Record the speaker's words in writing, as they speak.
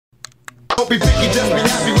be picky, just be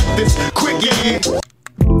happy with this quick, yeah.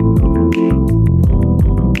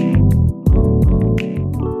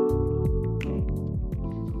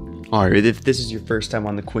 Alright, if this is your first time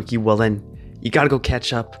on the Quickie, well then, you gotta go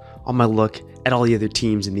catch up on my look at all the other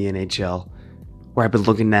teams in the NHL, where I've been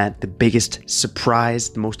looking at the biggest surprise,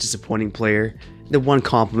 the most disappointing player, the one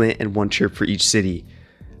compliment and one chirp for each city.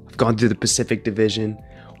 I've gone through the Pacific Division,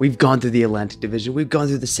 we've gone through the Atlantic Division, we've gone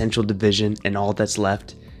through the Central Division, and all that's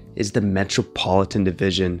left is the Metropolitan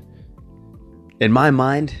Division. In my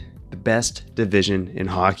mind, the best division in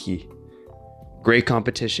hockey. Great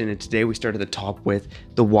competition, and today we start at the top with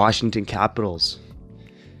the Washington Capitals.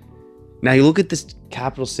 Now you look at the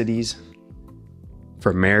capital cities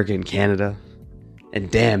for America and Canada,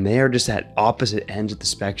 and damn, they are just at opposite ends of the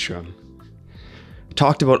spectrum.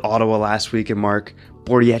 Talked about Ottawa last week and Mark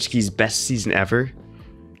Bordiechky's best season ever,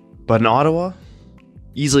 but in Ottawa,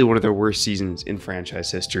 easily one of their worst seasons in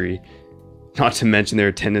franchise history. Not to mention their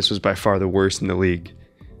attendance was by far the worst in the league.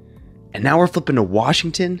 And now we're flipping to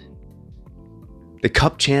Washington, the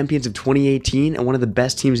Cup champions of 2018 and one of the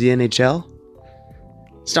best teams in the NHL.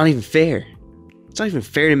 It's not even fair. It's not even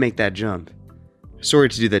fair to make that jump. Sorry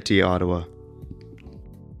to do that to you, Ottawa.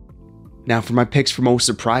 Now for my picks for most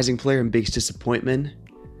surprising player and biggest disappointment,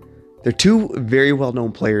 they're two very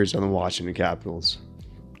well-known players on the Washington Capitals.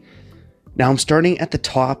 Now I'm starting at the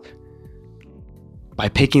top by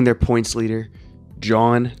picking their points leader,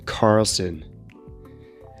 John Carlson.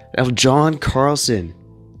 Now John Carlson,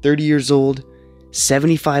 30 years old,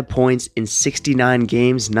 75 points in 69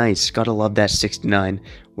 games. Nice. Gotta love that 69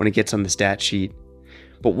 when it gets on the stat sheet.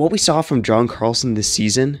 But what we saw from John Carlson this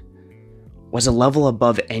season was a level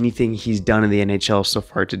above anything he's done in the NHL so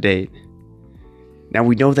far to date. Now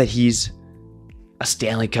we know that he's a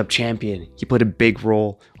Stanley Cup champion. He played a big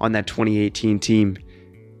role on that 2018 team.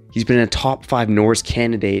 He's been a top 5 Norris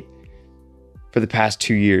candidate for the past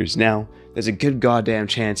 2 years. Now, there's a good goddamn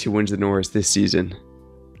chance he wins the Norris this season.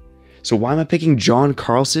 So why am I picking John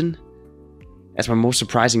Carlson as my most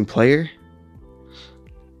surprising player?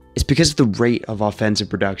 It's because of the rate of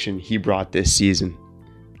offensive production he brought this season.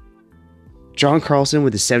 John Carlson,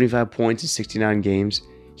 with his 75 points in 69 games,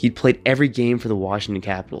 he'd played every game for the Washington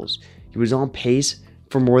Capitals. He was on pace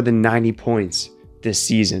for more than 90 points this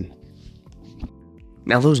season.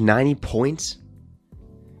 Now those 90 points,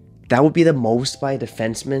 that would be the most by a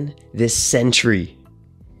defenseman this century.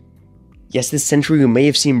 Yes, this century we may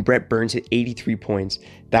have seen Brent Burns hit 83 points.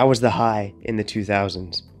 That was the high in the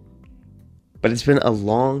 2000s. But it's been a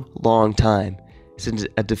long, long time since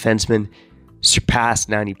a defenseman surpassed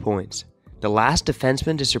 90 points. The last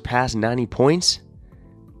defenseman to surpass 90 points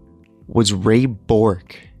was Ray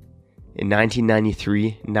Bourque in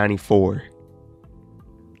 1993-94.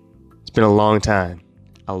 It's been a long time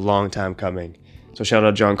coming. So shout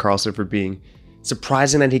out John Carlson for being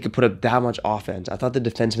surprising that he could put up that much offense. I thought the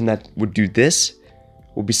defenseman that would do this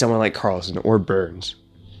would be someone like Carlson or Burns.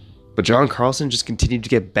 But John Carlson just continued to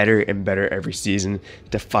get better and better every season,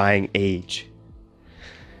 defying age.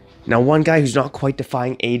 Now one guy who's not quite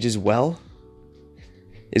defying age as well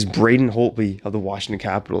is Braden Holtby of the Washington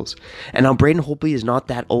Capitals. And now Braden Holtby is not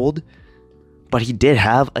that old, but he did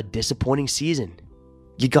have a disappointing season.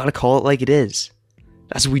 You gotta call it like it is.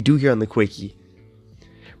 That's what we do here on the Quickie.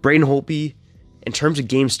 Braden Holtby, in terms of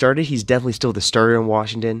games started, he's definitely still the starter in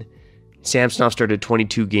Washington. Samsonov started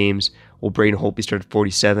 22 games, while Braden Holtby started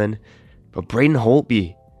 47. But Braden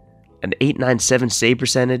Holtby, an .897 save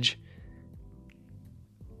percentage,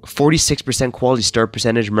 46% quality start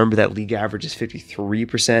percentage. Remember that league average is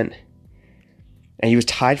 53%. And he was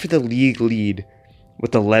tied for the league lead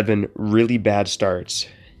with 11 really bad starts.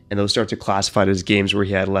 And those starts are classified as games where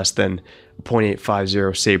he had less than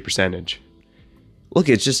 .850 save percentage. Look,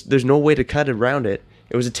 it's just, there's no way to cut around it.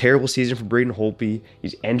 It was a terrible season for Braden Holtby.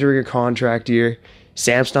 He's entering a contract year.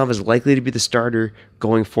 Samsonov is likely to be the starter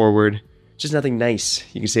going forward. Just nothing nice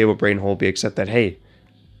you can say about Braden Holtby except that, hey,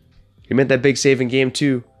 he made that big save in game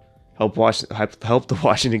 2. Help the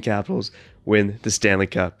Washington Capitals win the Stanley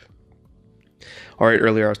Cup. All right,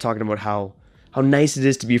 earlier I was talking about how nice it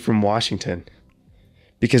is to be from Washington.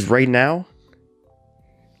 Because right now,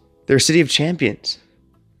 they're a city of champions.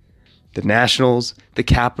 The Nationals, the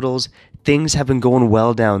Capitals, things have been going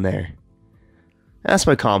well down there. That's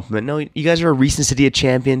my compliment. No, you guys are a recent city of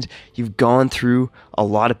champions. You've gone through a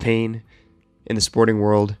lot of pain in the sporting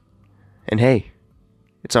world. And hey,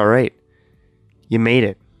 it's all right. You made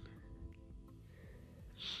it.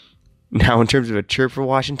 Now, in terms of a chirp for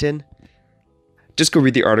Washington, just go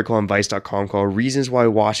read the article on Vice.com called Reasons Why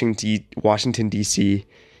Washington, D.C.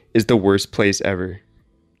 is the Worst Place Ever.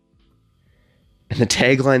 And the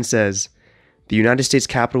tagline says, The United States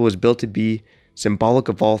Capitol was built to be symbolic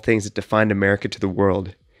of all things that defined America to the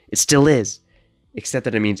world. It still is, except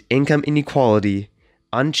that it means income inequality,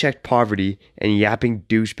 unchecked poverty, and yapping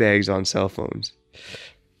douchebags on cell phones.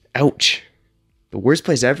 Ouch. The worst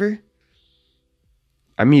place ever?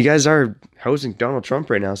 I mean, you guys are housing Donald Trump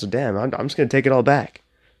right now, so damn, I'm just going to take it all back.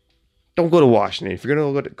 Don't go to Washington. If you're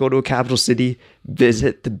going to go to a capital city,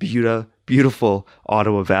 visit the beautiful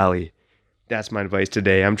Ottawa Valley. That's my advice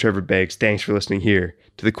today. I'm Trevor Beggs. Thanks for listening here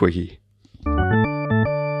to The Quickie.